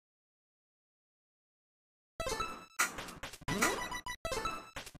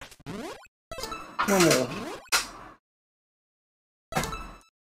Normal.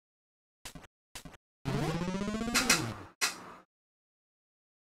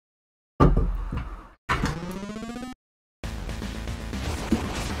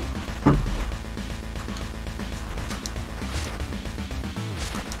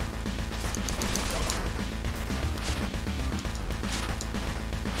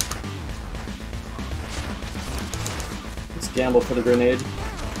 Let's gamble for the grenade.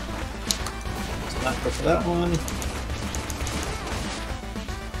 Let's not go for that one.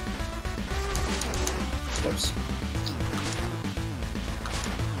 Oops.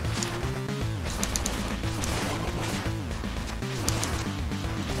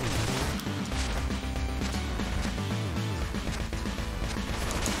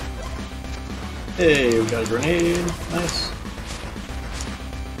 Hey, we got a grenade. Nice.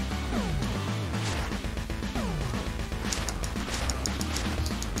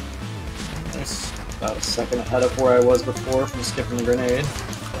 Nice. About a second ahead of where I was before from skipping the grenade.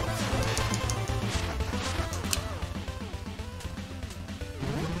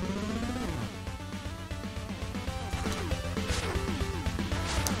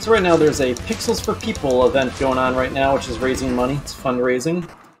 So right now there's a Pixels for People event going on right now, which is raising money. It's fundraising.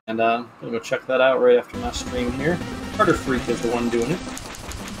 And I'm gonna go check that out right after my stream here. Carter Freak is the one doing it.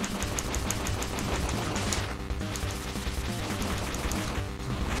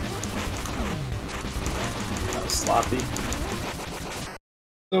 That was sloppy.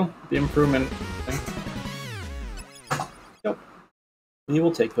 So, the improvement thing. Yep. We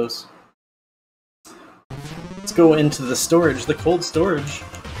will take those. Let's go into the storage, the cold storage.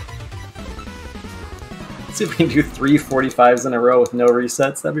 Let's see if we can do 3 45s in a row with no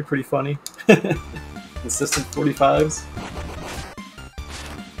resets. That'd be pretty funny. Consistent 45s.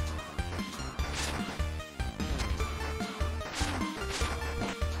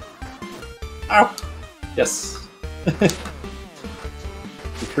 Ow! Yes.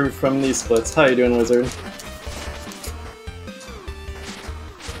 Improved from these splits. How you doing, Wizard?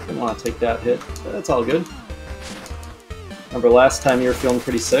 Didn't want to take that hit, but that's all good. Remember last time you were feeling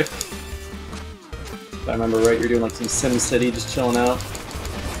pretty sick? If I remember right, you're doing like some Sim City, just chilling out.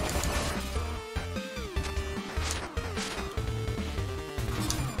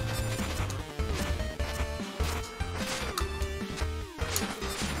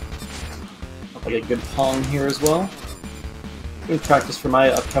 Hope I get good Pong here as well. Good practice for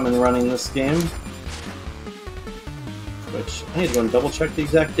my upcoming running this game. Which I need to go and double check the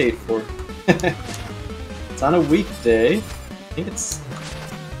exact date for. It's on a weekday. I think it's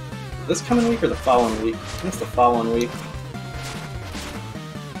this coming week or the following week? I think it's the following week.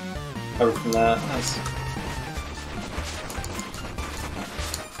 Cover from that. Nice.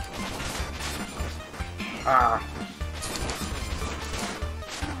 Ah.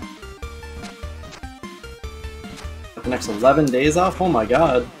 The next 11 days off? Oh my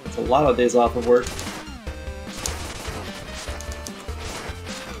god. That's a lot of days off of work.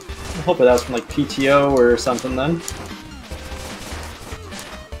 I hope that was from like PTO or something then.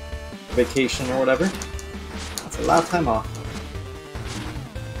 Vacation or whatever. That's a lot of time off.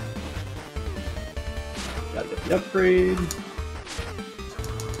 Gotta get the upgrade.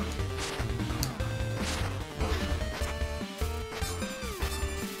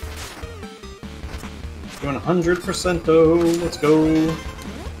 Doing 100%. Oh, let's go.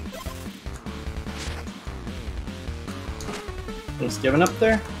 Just giving up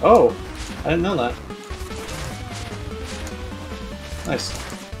there? Oh, I didn't know that. Nice.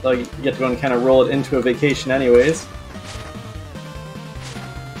 So you get to go and kind of roll it into a vacation anyways.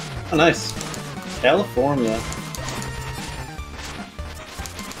 Oh, nice. California.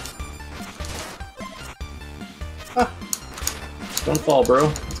 Ah. Don't fall, bro.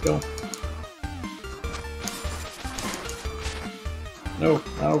 Let's go. No,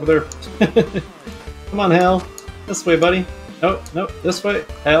 not over there. Come on, Hal. This way, buddy. Nope, nope, this way.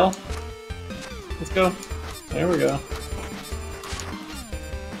 Hal. Let's go. There we go.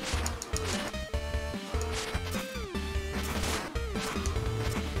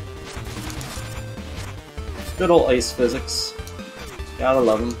 Good old ice physics. Gotta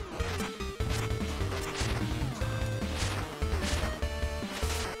love them.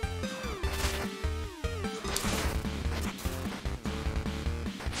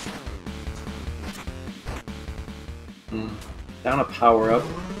 Down a power up.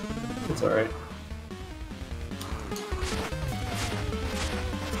 It's alright.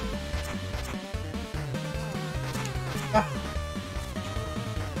 Ah.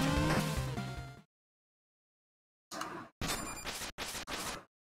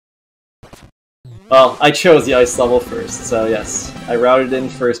 Well, I chose the ice level first, so yes. I routed in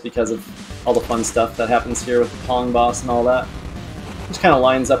first because of all the fun stuff that happens here with the Pong boss and all that. Which kind of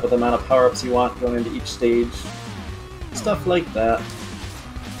lines up with the amount of power-ups you want going into each stage. Stuff like that.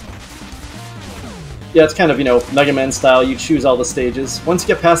 Yeah, it's kind of, you know, Mega Man style. You choose all the stages. Once you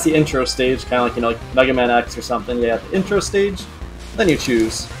get past the intro stage, kind of like, you know, like Mega Man X or something, yeah, the intro stage, then you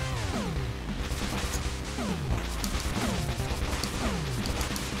choose.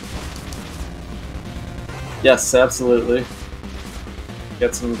 Yes, absolutely.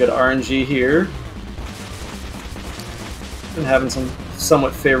 Get some good RNG here. Been having some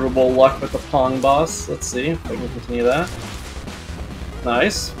somewhat favorable luck with the Pong boss. Let's see if I can continue that.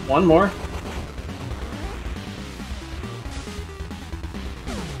 Nice. One more.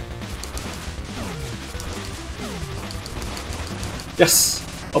 Yes!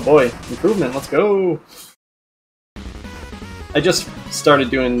 Oh boy, improvement, let's go! I just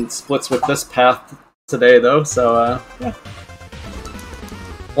started doing splits with this path today though, so yeah.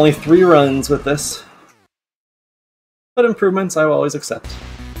 Only 3 runs with this. But improvements I will always accept.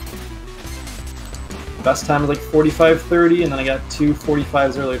 Best time is like 45:30, and then I got 2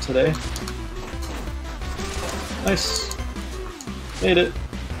 45s earlier today. Nice. Made it.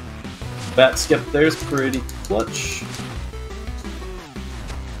 Bat skip there's pretty clutch.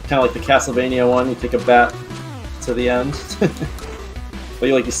 Kind of like the Castlevania one, you take a bat to the end. But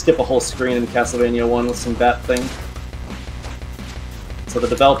you skip a whole screen in Castlevania 1 with some bat thing. So the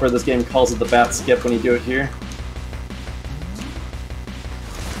developer of this game calls it the bat skip when you do it here.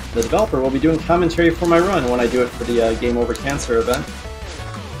 The developer will be doing commentary for my run when I do it for the Game Over Cancer event.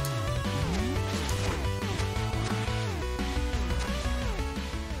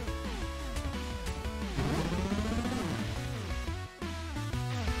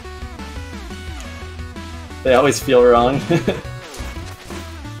 They always feel wrong.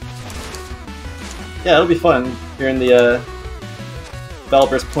 Yeah, it'll be fun hearing the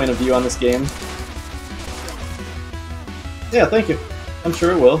developer's point of view on this game. Yeah, thank you. I'm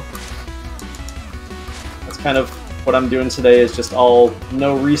sure it will. That's kind of what I'm doing today, is just all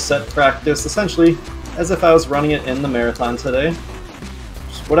no reset practice, essentially as if I was running it in the marathon today.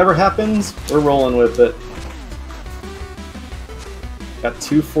 Just whatever happens, we're rolling with it. Got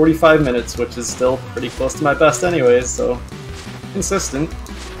 2 45 minutes, which is still pretty close to my best anyways, so consistent.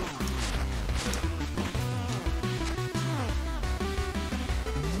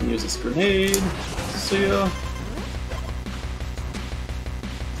 Use this grenade. See ya.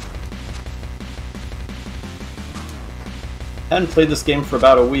 I hadn't played this game for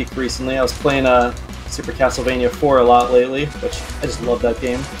about a week recently. I was playing Super Castlevania 4 a lot lately, which I just love that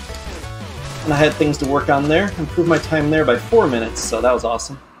game. And I had things to work on there, improved my time there by 4 minutes, so that was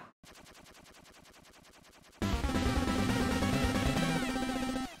awesome.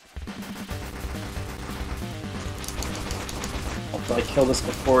 Hopefully I kill this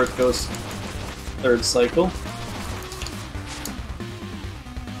before it goes 3rd cycle.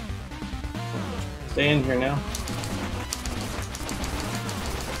 Stay in here now.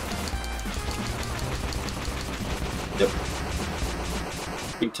 Yep.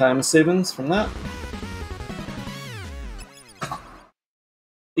 Big time savings from that.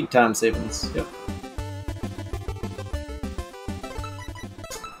 Big time savings, yep.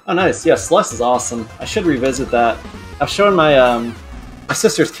 Oh nice, yeah, Celeste is awesome. I should revisit that. I've shown my my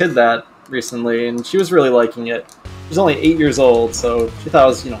sister's kid that recently, and she was really liking it. She's only 8 years old, so she thought it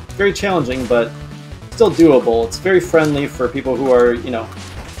was, you know, very challenging, but still doable. It's very friendly for people who are, you know,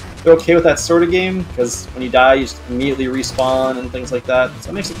 they're okay with that sort of game, because when you die, you just immediately respawn and things like that. So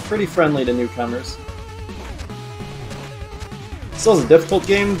it makes it pretty friendly to newcomers. It still is a difficult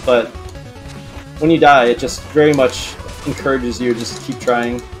game, but when you die, it just very much encourages you to just keep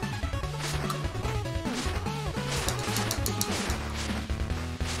trying.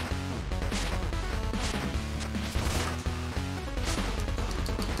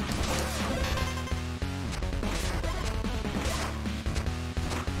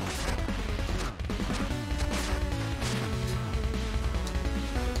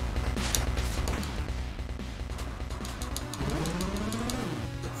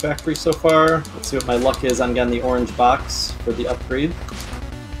 Factory so far. Let's see what my luck is on getting the orange box for the upgrade.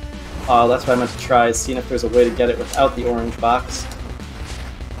 That's what I meant to try, seeing if there's a way to get it without the orange box.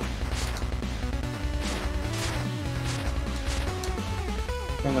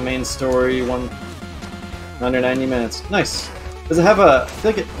 From the main story, under 90 minutes. Nice. Does it have a? I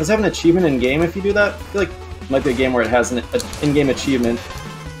feel like does it have an achievement in game if you do that? I feel like it might be a game where it has an in-game achievement.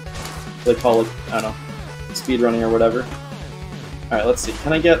 They call it, I don't know, speedrunning or whatever. Alright, let's see.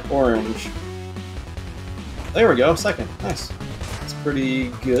 Can I get orange? There we go, second. Nice. That's pretty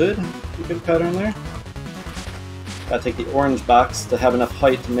good. Pretty good pattern there. Gotta take the orange box to have enough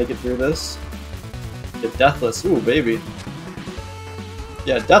height to make it through this. Get Deathless, ooh baby.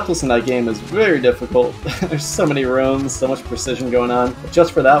 Yeah, Deathless in that game is very difficult. There's so many rooms, so much precision going on. But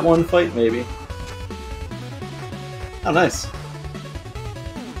just for that one fight, maybe. Oh, nice.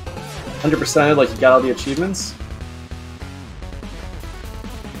 100%ed, like you got all the achievements.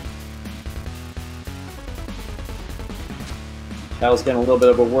 Cal's getting a little bit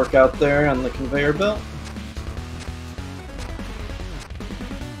of a workout there on the conveyor belt.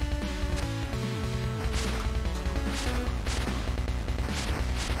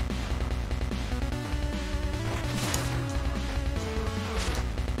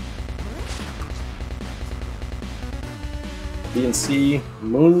 B and C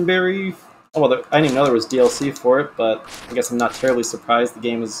Moonberry. Oh, well, I didn't even know there was DLC for it, but I guess I'm not terribly surprised. The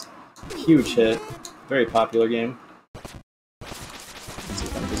game is a huge hit. Very popular game. Let's see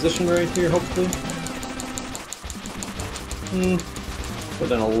if I'm positioned right here, hopefully.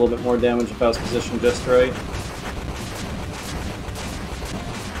 Put in a little bit more damage if I was positioned just right.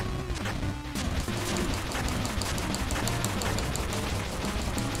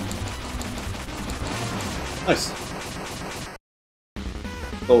 Nice.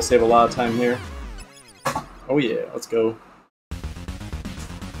 We'll save a lot of time here. Oh yeah, let's go.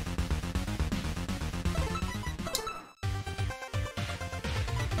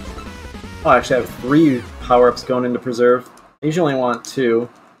 Oh, I actually have 3 power-ups going into Preserve. I usually only want 2.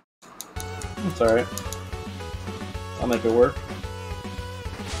 That's alright. I'll make it work.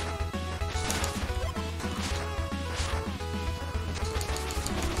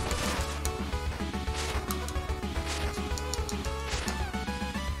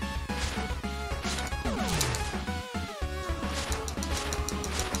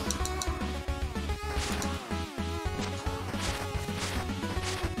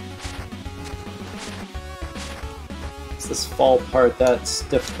 This fall part that's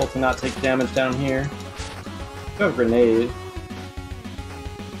difficult to not take damage down here. I have a grenade.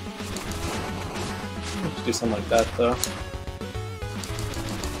 Let's do something like that though.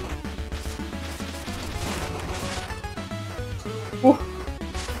 Woo.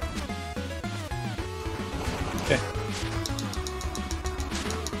 Okay.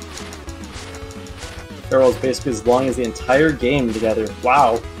 Barrel is basically as long as the entire game together.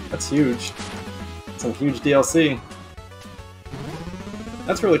 Wow, that's huge. Some huge DLC.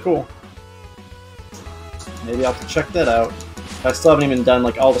 That's really cool. Maybe I'll have to check that out. I still haven't even done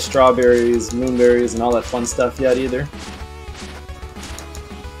like all the strawberries, moonberries, and all that fun stuff yet either.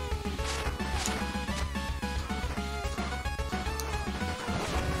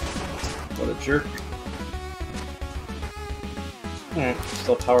 What a jerk. Alright,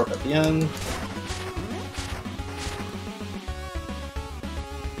 still power up at the end.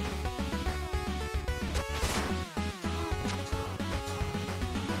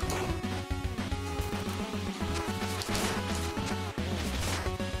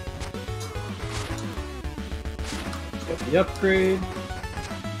 The upgrade.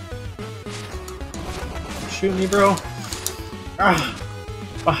 Shoot me, bro. Ah.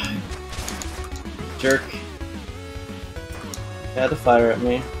 Ah. Jerk. He had to fire at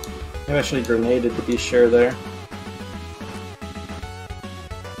me. Maybe I should have grenaded to be sure there.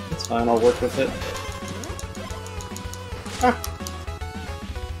 It's fine, I'll work with it. Ah.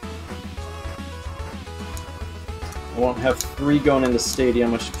 I won't have 3 going into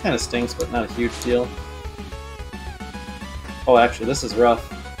Stadium, which kind of stinks, but not a huge deal. Oh, actually, this is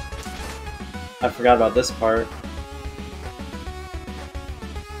rough. I forgot about this part.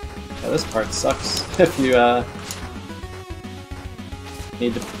 Yeah, this part sucks if you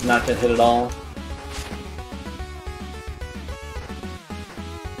need to not get hit at all.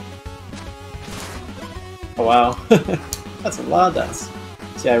 Oh wow, that's a lot of deaths.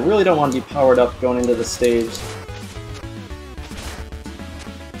 See, I really don't want to be powered up going into the stage.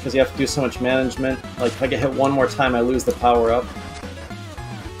 Because you have to do so much management. Like, if I get hit one more time, I lose the power-up.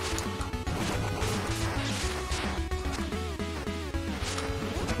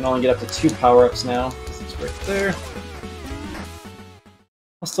 I can only get up to 2 power-ups now, because it's right there.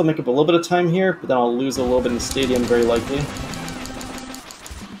 I'll still make up a little bit of time here, but then I'll lose a little bit in the stadium, very likely.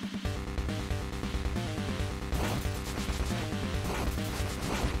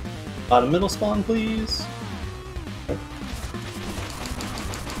 Bottom middle spawn, please.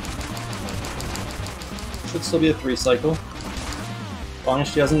 Should still be a 3 cycle. As long as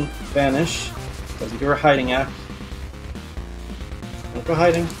she doesn't vanish, doesn't do her hiding act. Don't go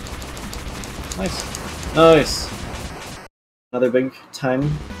hiding. Nice. Nice. Another big time.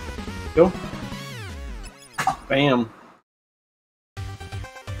 Go. Bam.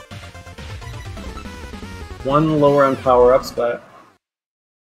 One lower on power-ups, but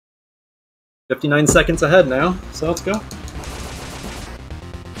 59 seconds ahead now, so let's go.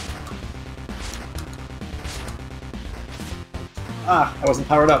 Ah, I wasn't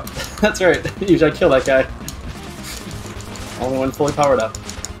powered up. That's right, usually I kill that guy. Only when fully powered up.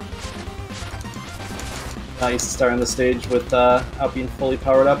 Nice, starting the stage without being fully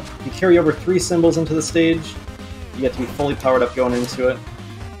powered up. You carry over 3 symbols into the stage, you get to be fully powered up going into it.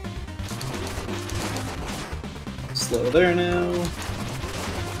 Slow there now.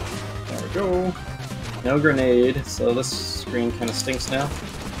 There we go. No grenade, so this screen kind of stinks now.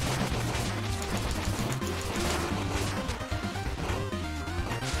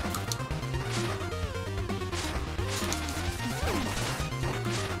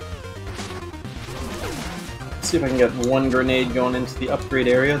 See if I can get one grenade going into the upgrade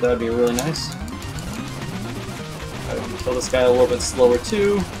area, that would be really nice. I can kill this guy a little bit slower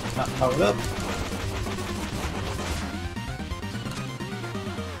too, not powered up.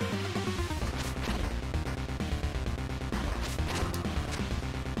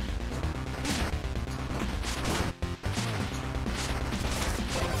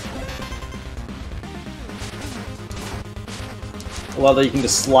 I love that you can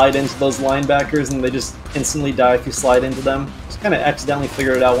just slide into those linebackers and they just instantly die if you slide into them. Just kind of accidentally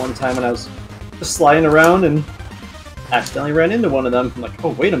figured it out one time when I was just sliding around and accidentally ran into one of them. I'm like,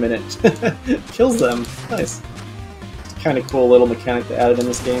 oh, wait a minute. Kills them. Nice. It's kind of cool little mechanic they added in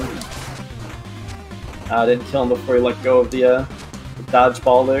this game. I didn't kill him before he let go of the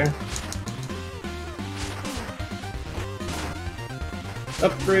dodgeball there.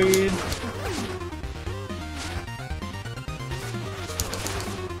 Upgrade.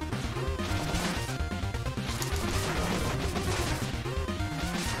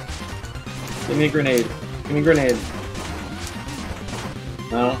 Give me a grenade. Give me a grenade.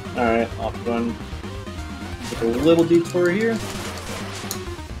 No? Alright, I'll go and take a little detour here.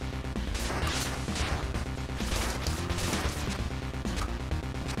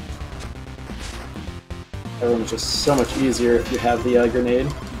 Everyone's just so much easier if you have the grenade.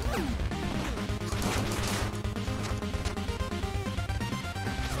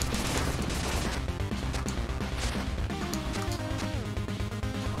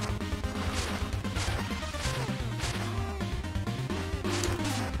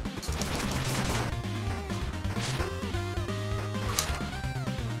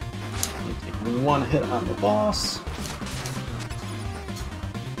 One hit on the boss.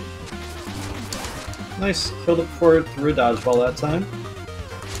 Nice, killed it before it threw a dodgeball that time.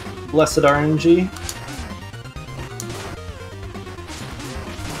 Blessed RNG.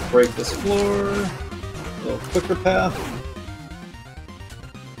 Break this floor. A little quicker path.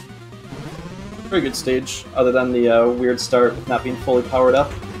 Very good stage, other than the weird start with not being fully powered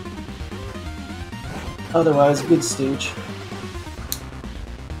up. Otherwise, good stage.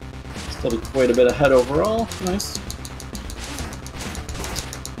 Still be quite a bit ahead overall. Nice.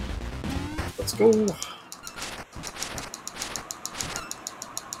 Let's go. The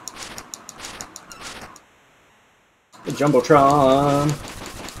Jumbotron.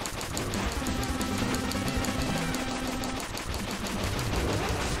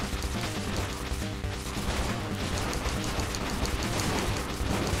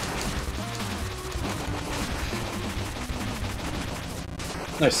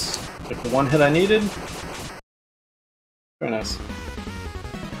 Nice. Took the one hit I needed. Very nice.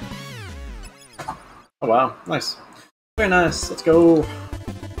 Oh wow, nice. Very nice, let's go.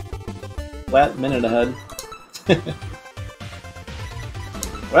 Flat minute ahead.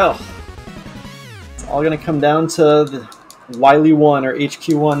 Well, it's all gonna come down to the Wily 1 or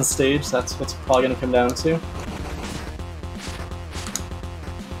HQ1 stage. That's what's probably gonna come down to.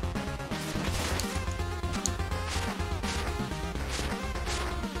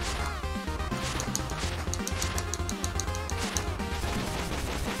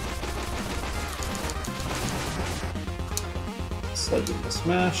 Slightly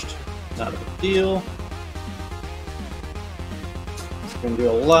smashed, not a big deal. It's going to do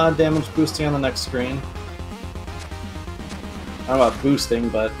a lot of damage boosting on the next screen. I don't know about boosting,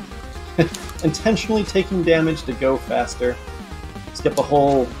 but intentionally taking damage to go faster. Skip the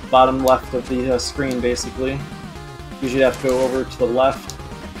whole bottom left of the screen, basically. Usually you have to go over to the left,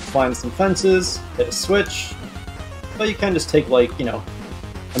 climb some fences, hit a switch, but you kind of just take, like, you know,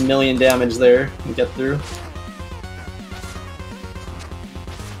 1,000,000 damage there and get through.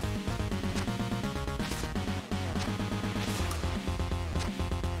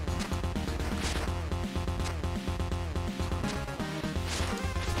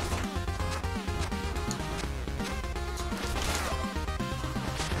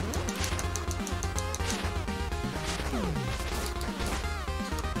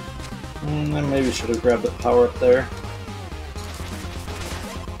 I maybe should have grabbed the power up there.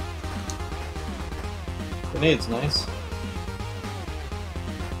 Grenade's nice.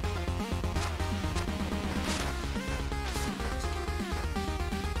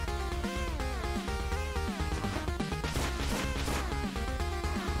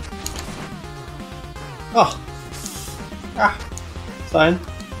 Oh! Ah! Fine.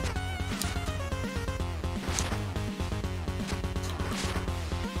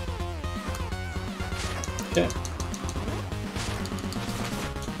 Okay.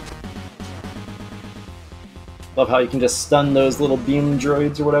 Love how you can just stun those little beam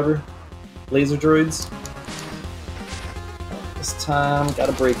droids or whatever. Laser droids. This time,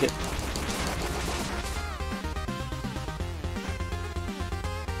 gotta break it.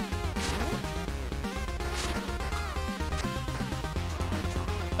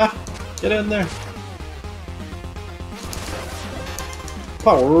 Ah! Get in there!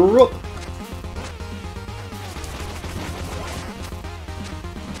 Power up!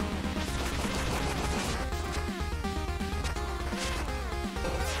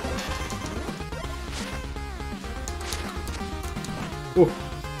 Ooh.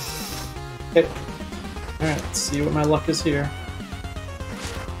 Okay. Alright, let's see what my luck is here.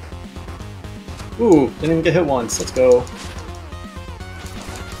 Ooh, didn't even get hit once. Let's go.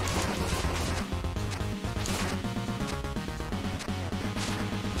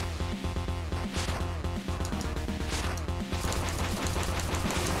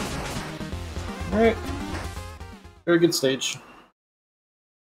 Alright. Very good stage.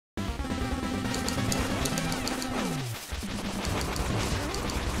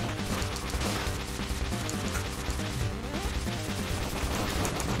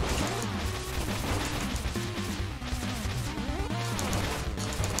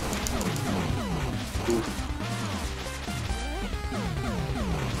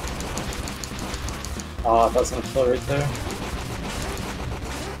 Oh, I thought someone fell right there.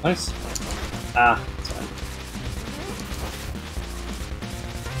 Nice. Ah, it's fine.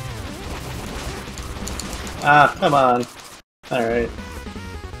 Ah, come on. Alright.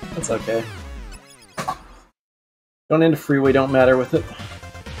 That's okay. Going into freeway don't matter with it.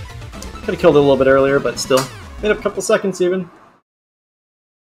 Could've killed it a little bit earlier, but still. Made up a couple seconds even.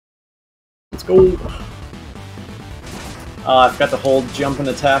 Let's go. I forgot to hold jump and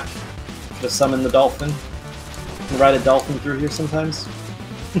attack. Should have summoned the dolphin. You can ride a dolphin through here sometimes.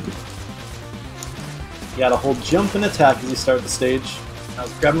 You gotta hold jump and attack as you start the stage. I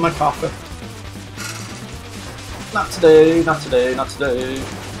was grabbing my coffee. Not today, not today, not today.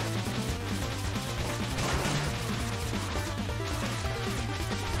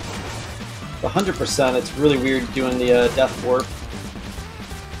 The 100%, it's really weird doing the death warp.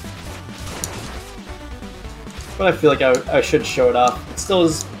 But I feel like I should show it off. It still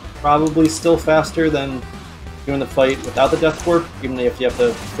is probably still faster than doing the fight without the death warp, even if you have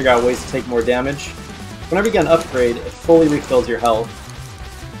to figure out ways to take more damage. Whenever you get an upgrade, it fully refills your health,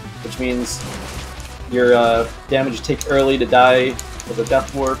 which means your damage you take early to die with a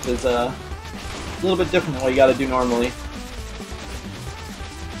death warp is a little bit different than what you gotta do normally.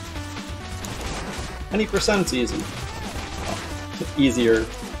 Any percent's easy. Easier.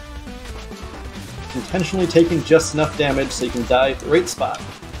 Intentionally taking just enough damage so you can die at the right spot.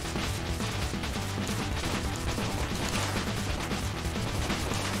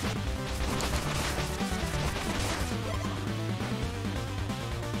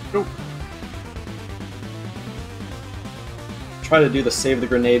 Nope. Try to do the save the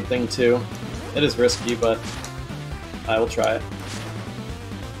grenade thing too. It is risky, but I will try it.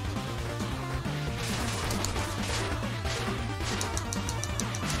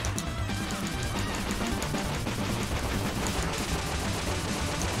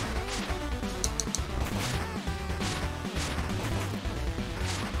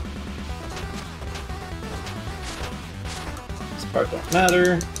 This part don't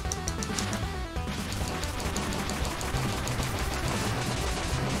matter.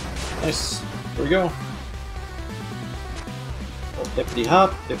 Nice. Here we go. Oh, hippity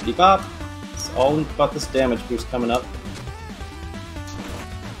hop, hippity bop. It's all about this damage boost coming up.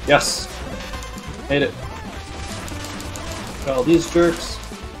 Yes! Made it. Got all these jerks.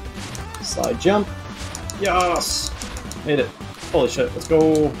 Slide jump. Yes! Made it. Holy shit, let's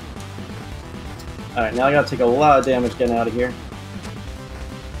go. Alright, now I gotta take a lot of damage getting out of here.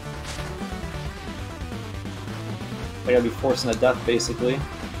 I gotta be forcing a death basically.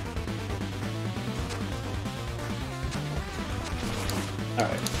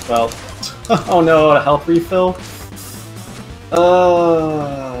 Alright, well. Oh no, a health refill?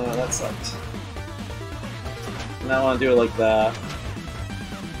 That sucked. Now I want to do it like that.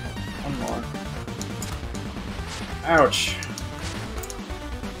 One more. Ouch.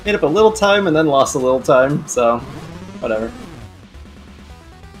 Made up a little time and then lost a little time, so whatever.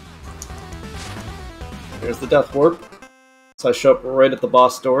 There's the death warp. So I show up right at the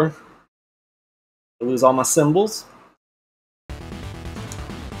boss door. I lose all my symbols.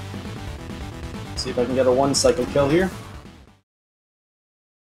 See if I can get a one-cycle kill here.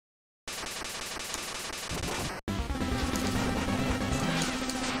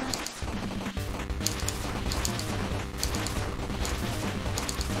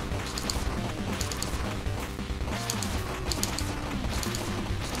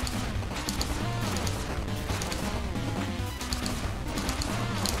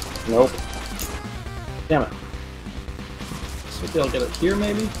 Nope. Damn it. Should be able to get it here,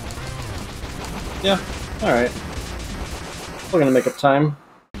 maybe? Yeah, alright. We're gonna make up time.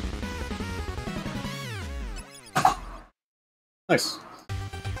 Nice.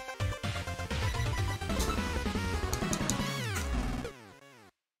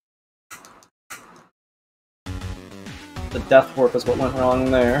 The death warp is what went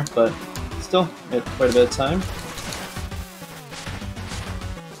wrong there, but still, made quite a bit of time.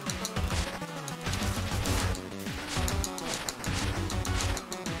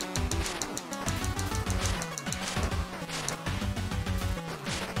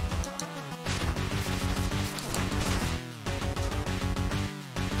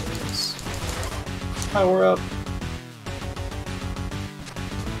 Power up.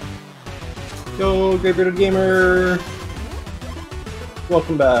 Go, Grey Bearded Gamer!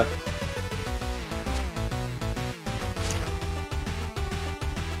 Welcome back.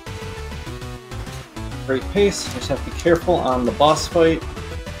 Great pace, just have to be careful on the boss fight.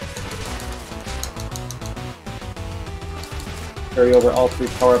 Carry over all 3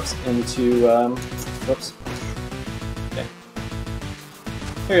 power-ups into, whoops. Okay.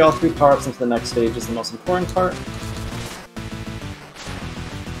 Carry all 3 power-ups into the next stage is the most important part.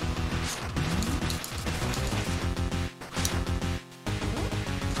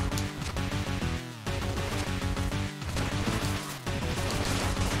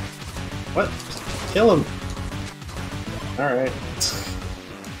 What? Just kill him! Alright.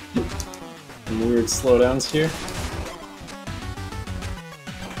 Some weird slowdowns here.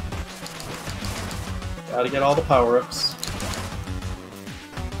 Gotta get all the power-ups.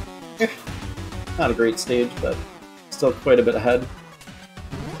 Not a great stage, but still quite a bit ahead.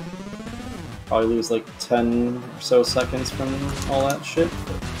 Probably lose like 10 or so seconds from all that shit,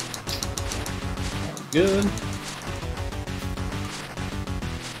 but good.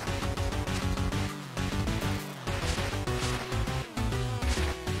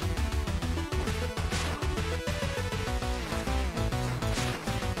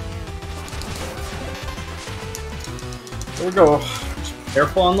 There we go. Just be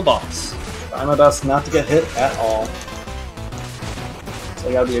careful on the boss. Try my best not to get hit at all. So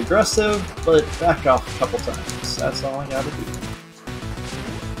I gotta be aggressive, but back off a couple times. That's all I gotta do.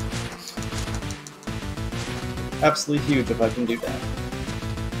 Absolutely huge if I can do that.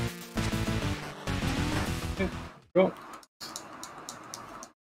 Okay, go.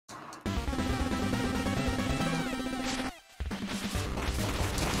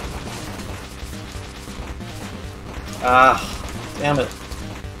 Ah, damn it.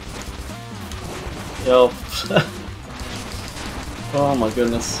 Yo. Oh my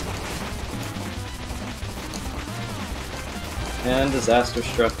goodness. And disaster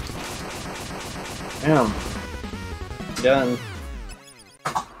struck. Damn. Done.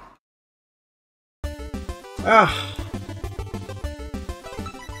 Ah.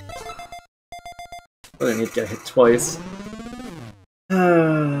 Really need to get hit twice.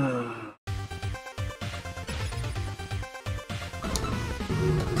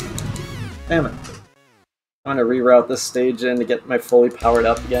 Damn it. I'm gonna reroute this stage in to get my fully powered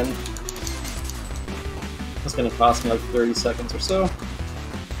up again. It's gonna cost me like 30 seconds or so.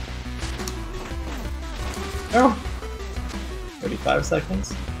 Oh! 35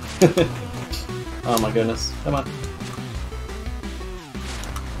 seconds? Oh my goodness. Come on.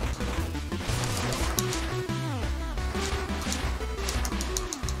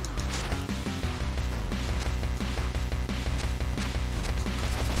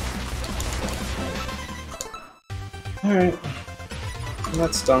 Alright.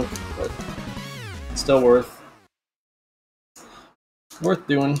 That stunk, but still worth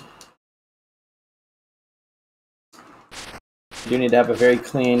doing. You do need to have a very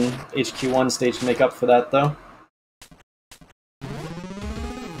clean HQ1 stage to make up for that, though.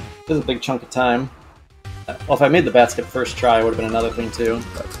 It is a big chunk of time. Well, if I made the basket first try, it would have been another thing, too.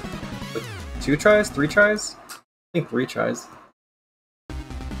 But, like, 2 tries? 3 tries? I think 3 tries.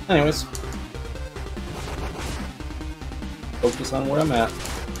 Anyways. Focus on where I'm at.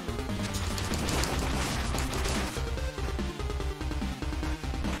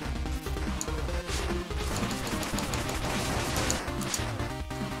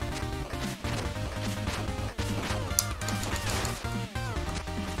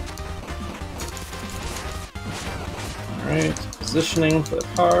 Alright, positioning for the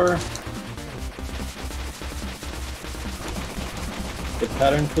car. Good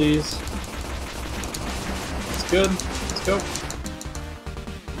pattern, please. That's good. Let's go.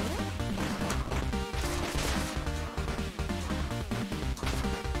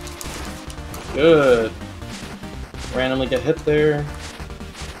 Good. Randomly get hit there.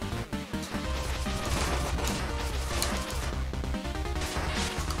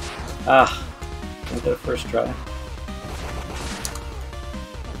 Ah, didn't get a first try.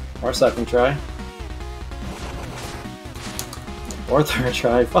 Or second try. Or third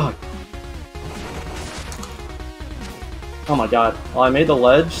try, fuck. Oh my god. Well, I made the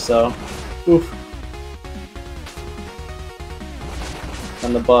ledge, so... Oof.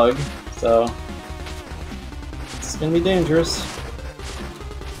 And the bug, so... It's gonna be dangerous.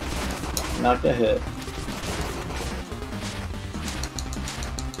 Not get hit.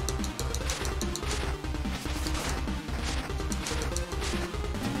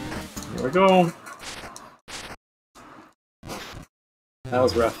 Here we go. That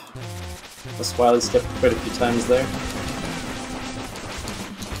was rough. That's why I skipped quite a few times there.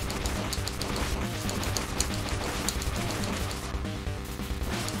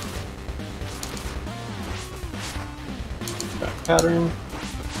 Back pattern.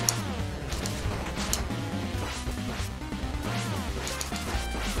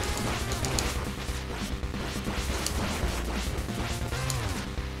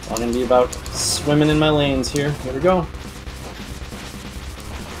 I'm gonna be about swimming in my lanes here. Here we go.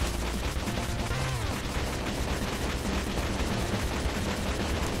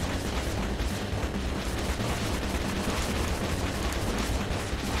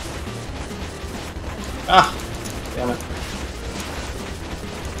 Ah! Damn it.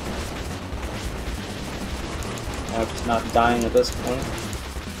 I'm just not dying at this point.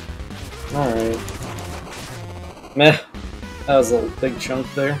 Alright. Meh. That was a big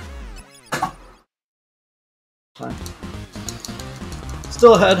chunk there. Fine.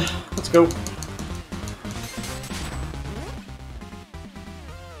 Still ahead. Let's go.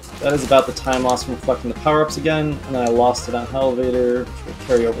 That is about the time lost from collecting the power-ups again, and then I lost it on elevator, which will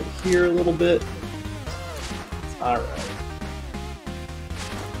carry over to here a little bit. Alright.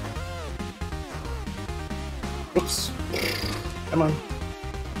 Oops. Come on.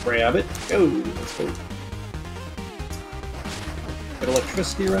 Grab it. Go. Let's go. Good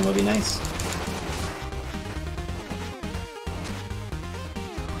electricity run would be nice.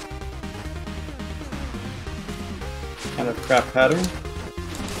 Kind of crap pattern.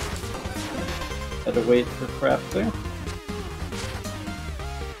 Had to wait for crap there.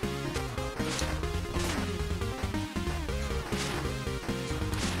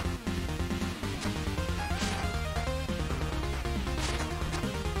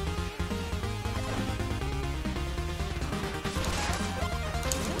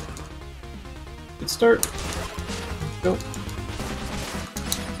 Good start. Let's go.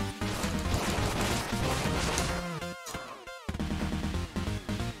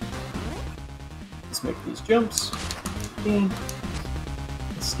 Let's make these jumps. Boom.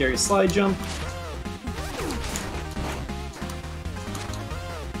 Scary slide jump.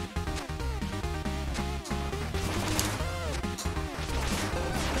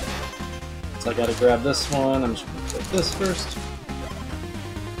 So I gotta grab this one. I'm just gonna take this first.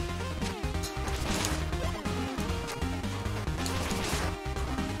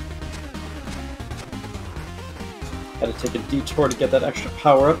 Had to take a detour to get that extra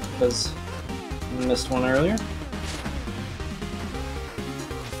power up because I missed one earlier.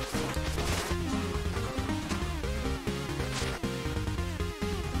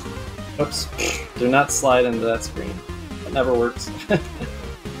 Oops. Do not slide into that screen. It never works.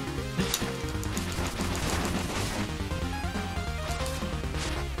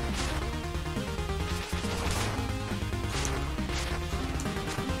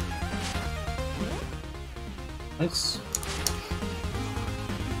 Nice.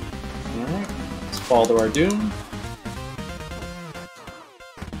 Alright, let's fall to our doom.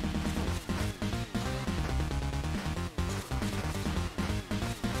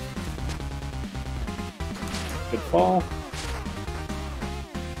 Good fall.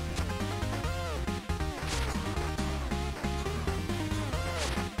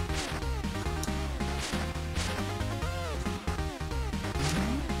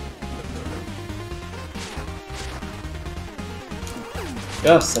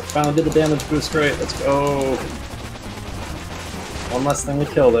 Yes, I finally did the damage boost right. Let's go. One less thing to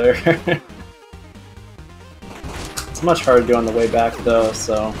kill there. It's much harder to do on the way back though,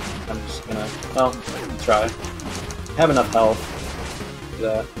 so I'm just gonna, well, try. I have enough health for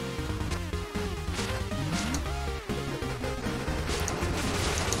that.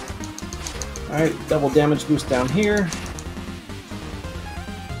 Alright, double damage boost down here.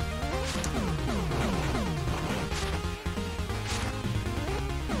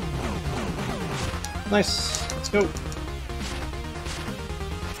 Nice, let's go.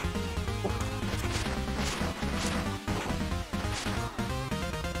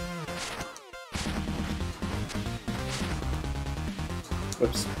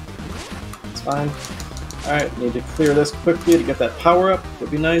 Whoops. It's fine. Alright, need to clear this quickly to get that power up.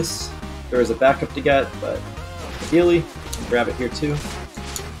 Would be nice. There is a backup to get, but ideally, grab it here too.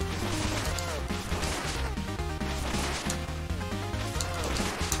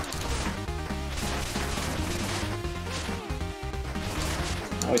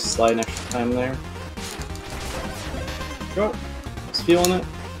 Always slide an extra time there. Go. Just feeling it.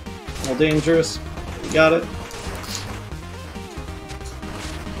 A little dangerous. We got it.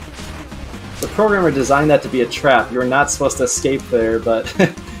 The programmer designed that to be a trap. You're not supposed to escape there, but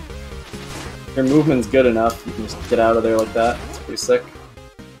your movement's good enough. You can just get out of there like that. It's pretty sick.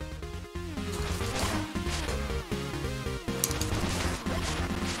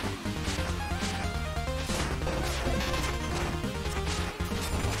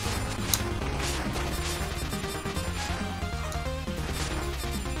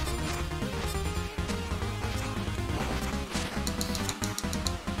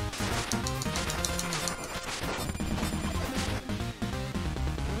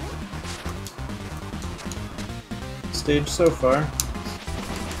 Stage so far.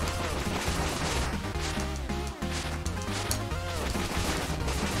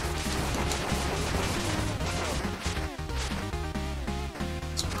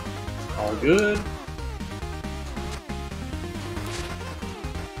 All good.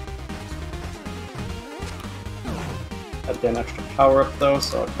 Had to get an extra power up though,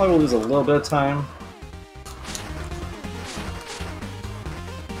 so I'll probably lose a little bit of time.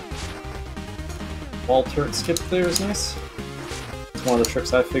 Wall turret skip there is nice. It's one of the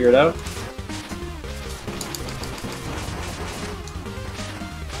tricks I figured out.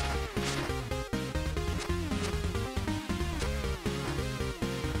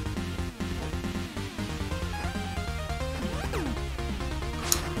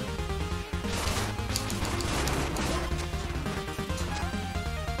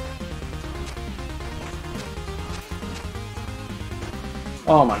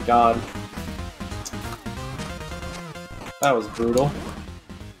 Oh my god. That was brutal.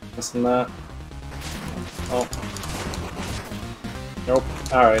 Missing that. Oh. Nope.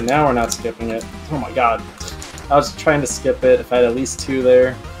 Alright, now we're not skipping it. Oh my god. I was trying to skip it if I had at least two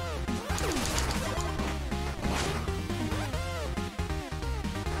there.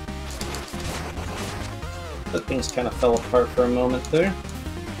 But things kind of fell apart for a moment there.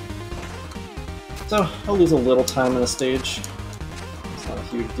 So, I'll lose a little time in a stage. It's not a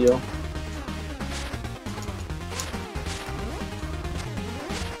huge deal.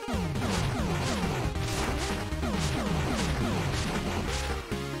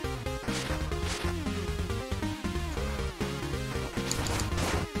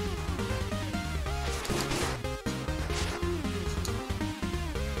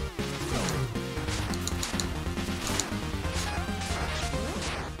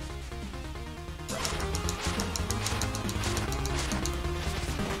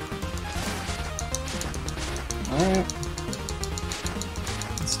 Alright.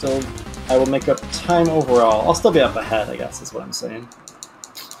 Still, I will make up time overall. I'll still be up ahead, I guess, is what I'm saying.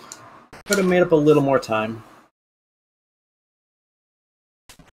 Could have made up a little more time.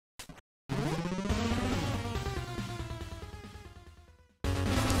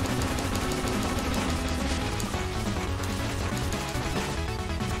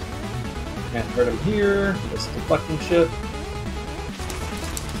 Can't hurt him here. Just deflecting shit.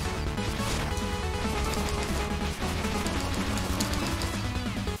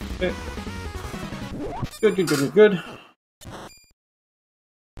 Okay. Good, good, good, good, good.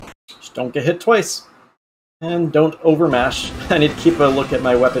 Just don't get hit twice. And don't overmash. I need to keep a look at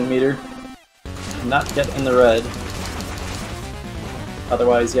my weapon meter. Not get in the red.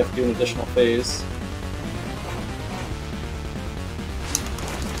 Otherwise you have to do an additional phase.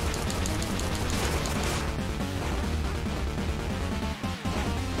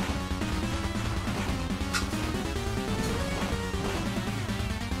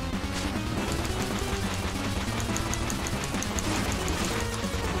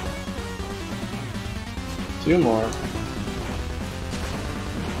 2 more.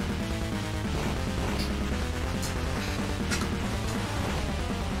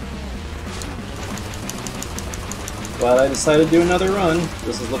 Glad I decided to do another run.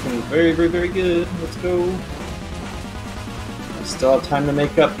 This is looking very, very, very good. Let's go. I still have time to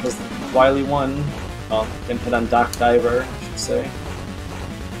make up because Wily won. Well, didn't hit on Doc Diver, I should say.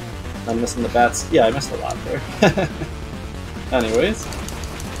 I'm missing the bats. Yeah, I missed a lot there. Anyways.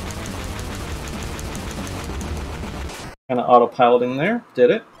 Kind of autopiloting there.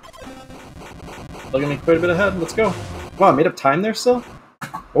 Did it. Looking me quite a bit ahead. Let's go. Wow, I made up time there still?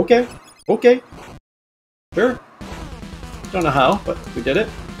 Okay. Okay. Sure. Don't know how, but we did it.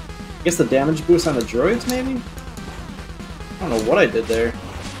 I guess the damage boost on the droids, maybe? I don't know what I did there.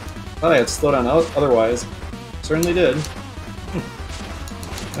 Thought I had slowed down otherwise. Certainly did.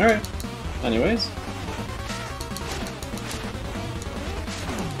 Alright. Anyways.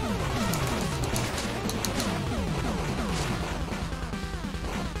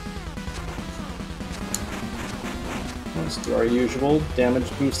 Let's do our usual damage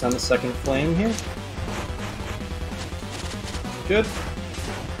boost on the second flame here. Good.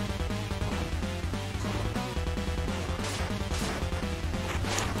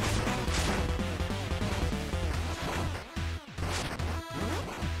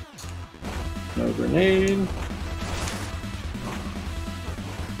 No grenade.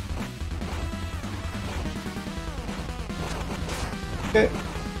 Okay.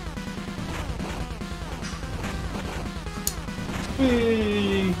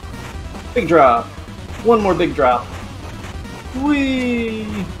 Whee! Big drop. One more big drop. Whee!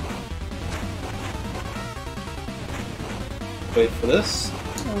 Wait for this.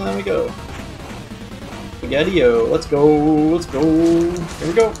 And there we go. Spaghetti-o. Let's go. Let's go. Here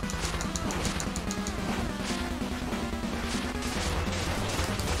we go.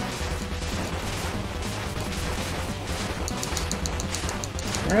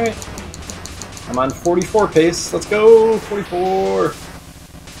 Alright. I'm on 44 pace. Let's go. 44.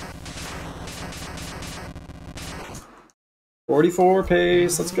 44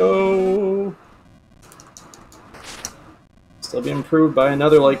 pace, let's go! Still be improved by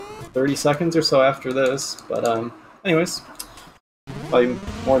another like 30 seconds or so after this, but anyways, probably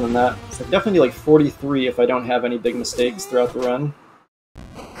more than that. So definitely like 43 if I don't have any big mistakes throughout the run.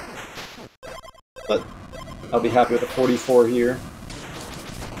 But I'll be happy with a 44 here.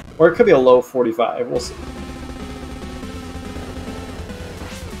 Or it could be a low 45, we'll see.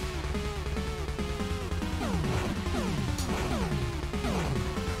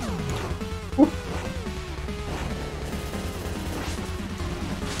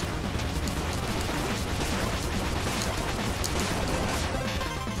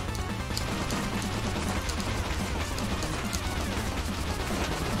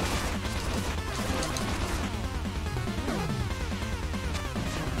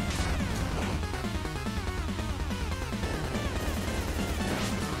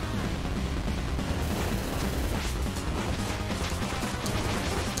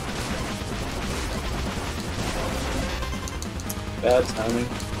 Bad timing.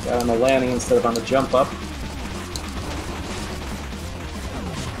 Got on the landing instead of on the jump up.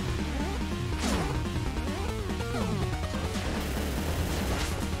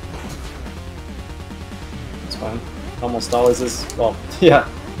 It's fine. Almost always is. Well, yeah.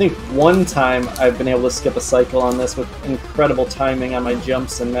 I think one time I've been able to skip a cycle on this with incredible timing on my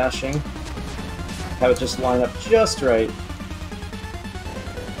jumps and mashing. Have it just line up just right.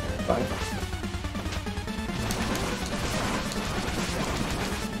 Fine.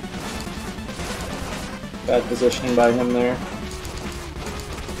 Bad positioning by him there.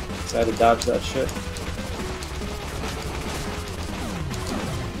 Decided to dodge that shit.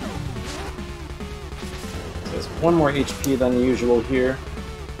 So there's one more HP than usual here.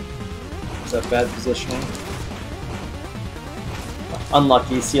 Is that bad positioning?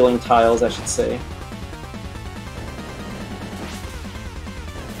 Unlucky ceiling tiles, I should say.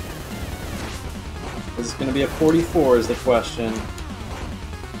 Is this going to be a 44 is the question.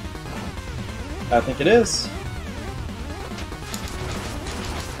 I think it is.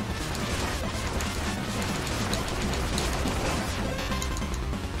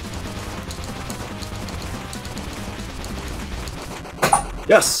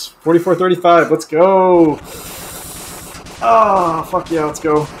 Yes! 44-35, let's go! Oh, fuck yeah, let's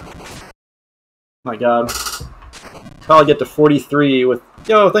go. My god. I'll get to 43 with...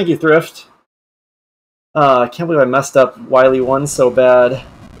 Yo, thank you, Thrift. I can't believe I messed up Wily 1 so bad.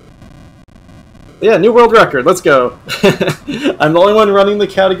 Yeah, new world record, let's go. I'm the only one running the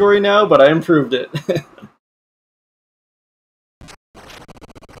category now, but I improved it.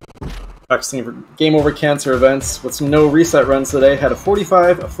 practicing for game over cancer events with some no reset runs today. Had a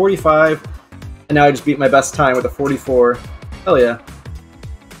 45, a 45, and now I just beat my best time with a 44. Hell yeah.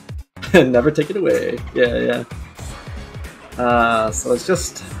 Never take it away. Yeah. So it's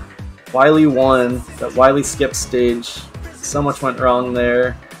just Wily won. That Wily skip stage. So much went wrong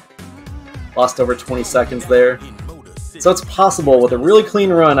there. Lost over 20 seconds there. So it's possible with a really clean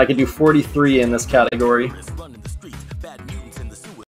run I could do 43 in this category.